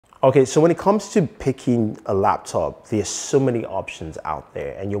Okay, so when it comes to picking a laptop, there's so many options out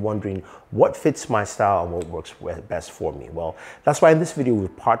there and you're wondering what fits my style and what works best for me. Well, that's why in this video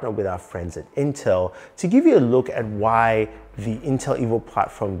we've partnered with our friends at Intel to give you a look at why the Intel Evo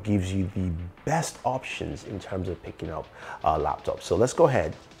platform gives you the best options in terms of picking up a laptop. So let's go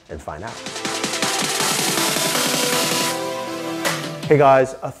ahead and find out. Hey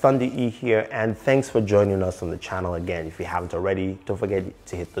guys, Thunder E here, and thanks for joining us on the channel again. If you haven't already, don't forget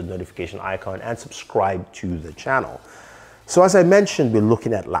to hit the notification icon and subscribe to the channel. So as I mentioned, we're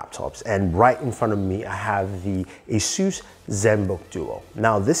looking at laptops, and right in front of me, I have the Asus Zenbook Duo.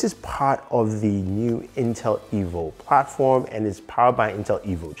 Now, this is part of the new Intel Evo platform, and it's powered by Intel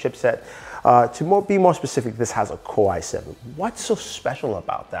Evo chipset. To be more specific, this has a Core i7. What's so special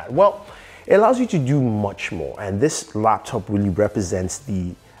about that? Well, it allows you to do much more, and this laptop really represents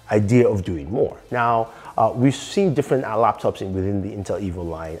the idea of doing more. Now, we've seen different laptops within the Intel Evo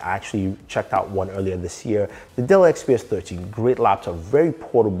line. I actually checked out one earlier this year, the Dell XPS 13, great laptop, very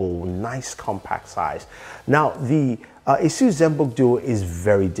portable, nice compact size. Now, the Asus Zenbook Duo is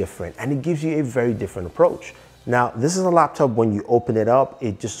very different, and it gives you a very different approach. Now, this is a laptop, when you open it up,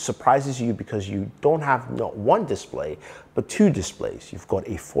 it just surprises you because you don't have not one display, but two displays. You've got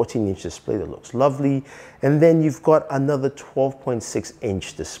a 14-inch display that looks lovely, and then you've got another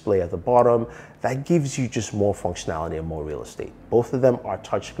 12.6-inch display at the bottom that gives you just more functionality and more real estate. Both of them are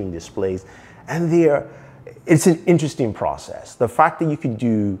touchscreen displays, and it's an interesting process. The fact that you can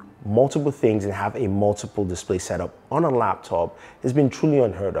do multiple things and have a multiple display setup on a laptop has been truly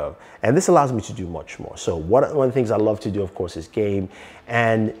unheard of, and this allows me to do much more. So one of the things I love to do, of course, is game,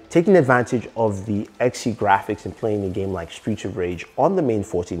 and taking advantage of the XE graphics and playing a game like Streets of Rage on the main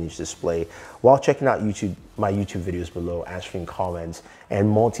 14-inch display while checking out my YouTube videos below, answering comments, and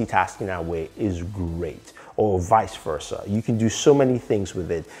multitasking that way is great. Or vice versa. You can do so many things with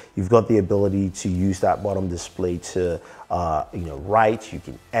it. You've got the ability to use that bottom display to write, you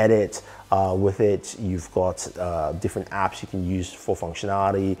can edit with it. You've got different apps you can use for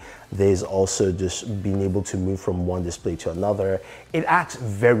functionality. There's also just being able to move from one display to another. It acts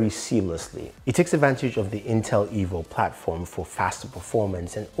very seamlessly. It takes advantage of the Intel Evo platform for faster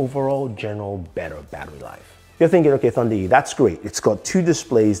performance and overall general better battery life. You're thinking, okay, Thunder, that's great. It's got two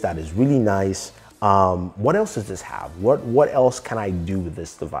displays, that is really nice. What else does this have? What else can I do with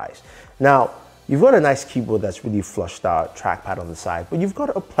this device? Now, you've got a nice keyboard that's really flushed out, trackpad on the side, but you've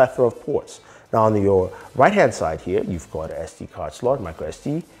got a plethora of ports. Now, on your right-hand side here, you've got an SD card slot, micro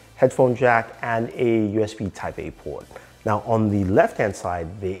SD, headphone jack, and a USB Type-A port. Now, on the left-hand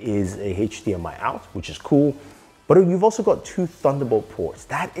side, there is a HDMI out, which is cool, but you've also got two Thunderbolt ports.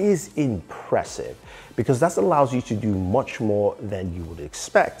 That is impressive because that allows you to do much more than you would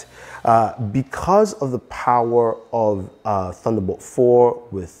expect. Because of the power of Thunderbolt 4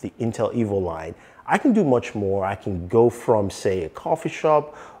 with the Intel Evo line, I can do much more. I can go from, say, a coffee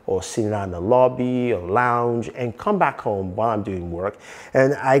shop or sitting out in the lobby or lounge and come back home while I'm doing work,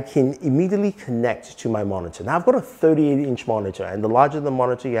 and I can immediately connect to my monitor. Now, I've got a 38-inch monitor, and the larger the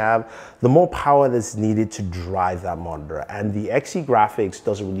monitor you have, the more power that's needed to drive that monitor. And the XE graphics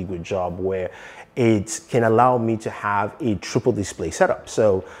does a really good job where it can allow me to have a triple display setup.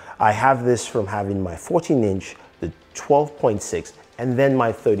 So I have this from having my 14-inch, the 12.6, and then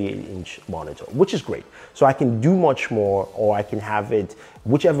my 38-inch monitor, which is great. So I can do much more, or I can have it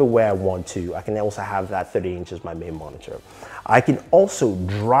whichever way I want to. I can also have that 30-inch as my main monitor. I can also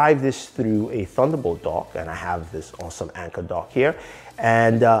drive this through a Thunderbolt dock, and I have this awesome Anchor dock here,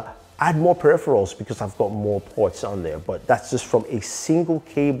 and add more peripherals because I've got more ports on there, but that's just from a single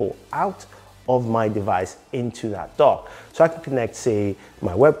cable out of my device into that dock. So I can connect, say,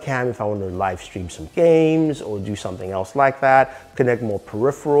 my webcam if I want to live stream some games or do something else like that, connect more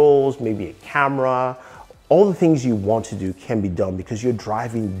peripherals, maybe a camera. All the things you want to do can be done because you're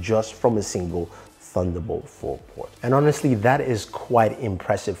driving just from a single Thunderbolt 4 port. And honestly, that is quite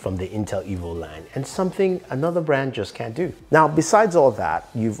impressive from the Intel Evo line, and something another brand just can't do. Now, besides all that,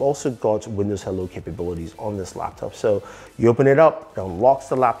 you've also got Windows Hello capabilities on this laptop. So you open it up, it unlocks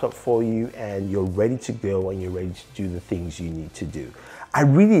the laptop for you, and you're ready to go, and you're ready to do the things you need to do. I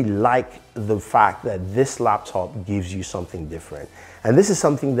really like the fact that this laptop gives you something different. And this is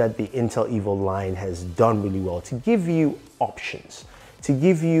something that the Intel Evo line has done really well, to give you options, to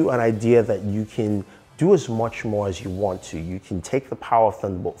give you an idea that you can do as much more as you want to. You can take the power of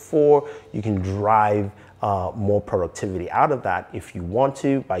Thunderbolt 4, you can drive more productivity out of that if you want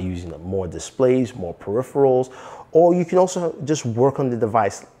to, by using more displays, more peripherals, or you can also just work on the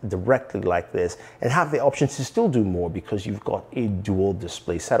device directly like this and have the options to still do more because you've got a dual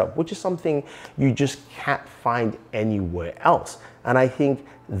display setup, which is something you just can't find anywhere else. And I think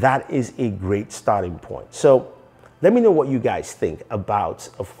that is a great starting point. So let me know what you guys think about,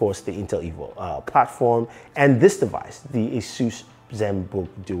 of course, the Intel Evo platform and this device, the Asus Zenbook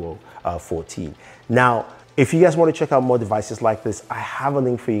Duo 14. Now, if you guys want to check out more devices like this, I have a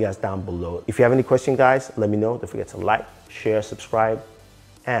link for you guys down below. If you have any questions, guys, let me know. Don't forget to like, share, subscribe,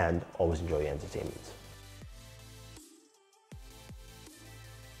 and always enjoy your entertainment.